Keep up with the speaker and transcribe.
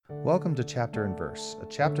Welcome to Chapter and Verse, a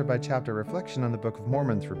chapter-by-chapter reflection on the Book of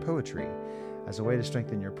Mormon through poetry, as a way to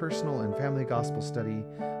strengthen your personal and family gospel study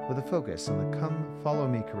with a focus on the Come Follow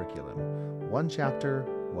Me curriculum, one chapter,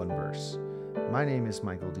 one verse. My name is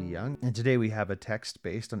Michael D. Young, and today we have a text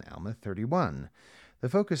based on Alma 31. The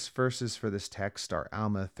focus verses for this text are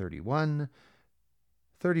Alma 31,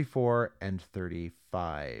 34, and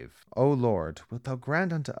 35. O Lord, wilt thou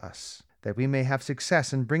grant unto us that we may have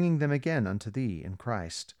success in bringing them again unto thee in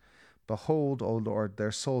Christ? Behold, O Lord,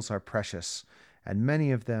 their souls are precious, and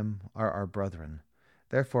many of them are our brethren.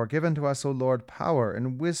 Therefore give unto us, O Lord, power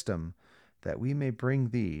and wisdom, that we may bring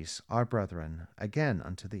these, our brethren, again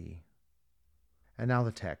unto thee. And now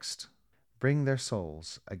the text. Bring their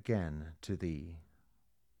souls again to thee.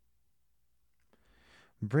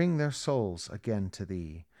 Bring their souls again to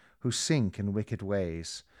thee, who sink in wicked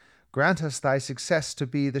ways. Grant us thy success to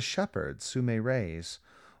be the shepherds who may raise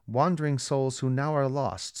wandering souls who now are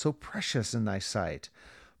lost, so precious in thy sight,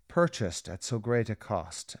 purchased at so great a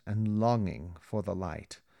cost, and longing for the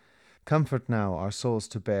light. Comfort now our souls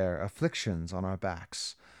to bear afflictions on our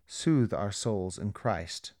backs. Soothe our souls in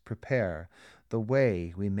Christ. Prepare the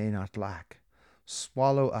way we may not lack.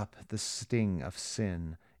 Swallow up the sting of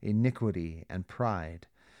sin, iniquity, and pride.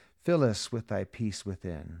 Fill us with thy peace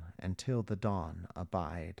within, and till the dawn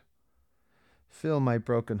abide. Fill my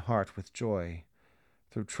broken heart with joy,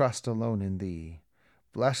 through trust alone in thee.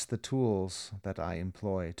 Bless the tools that I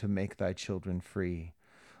employ to make thy children free.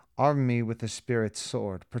 Arm me with the Spirit's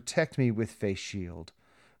sword, protect me with faith's shield.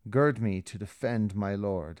 Gird me to defend my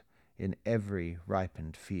Lord in every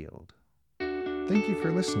ripened field. Thank you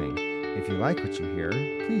for listening. If you like what you hear,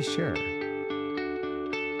 please share.